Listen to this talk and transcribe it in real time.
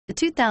The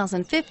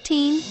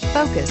 2015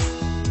 Focus.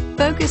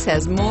 Focus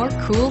has more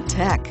cool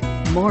tech,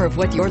 more of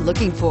what you're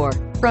looking for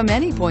from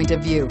any point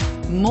of view,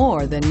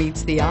 more than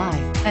meets the eye,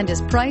 and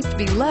is priced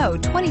below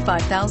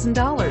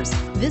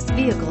 $25,000. This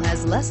vehicle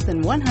has less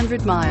than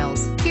 100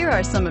 miles. Here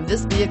are some of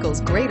this vehicle's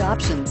great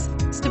options: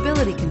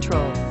 stability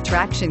control,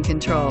 traction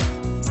control,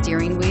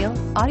 steering wheel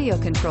audio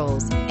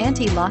controls,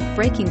 anti-lock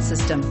braking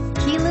system,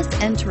 keyless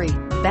entry,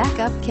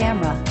 backup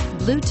camera,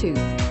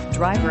 Bluetooth,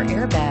 driver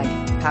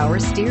airbag, power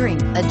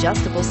steering,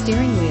 adjustable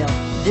steering wheel.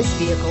 This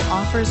vehicle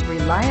offers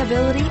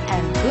reliability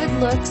and good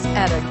looks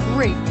at a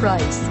great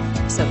price.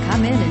 So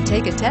come in and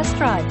take a test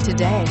drive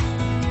today.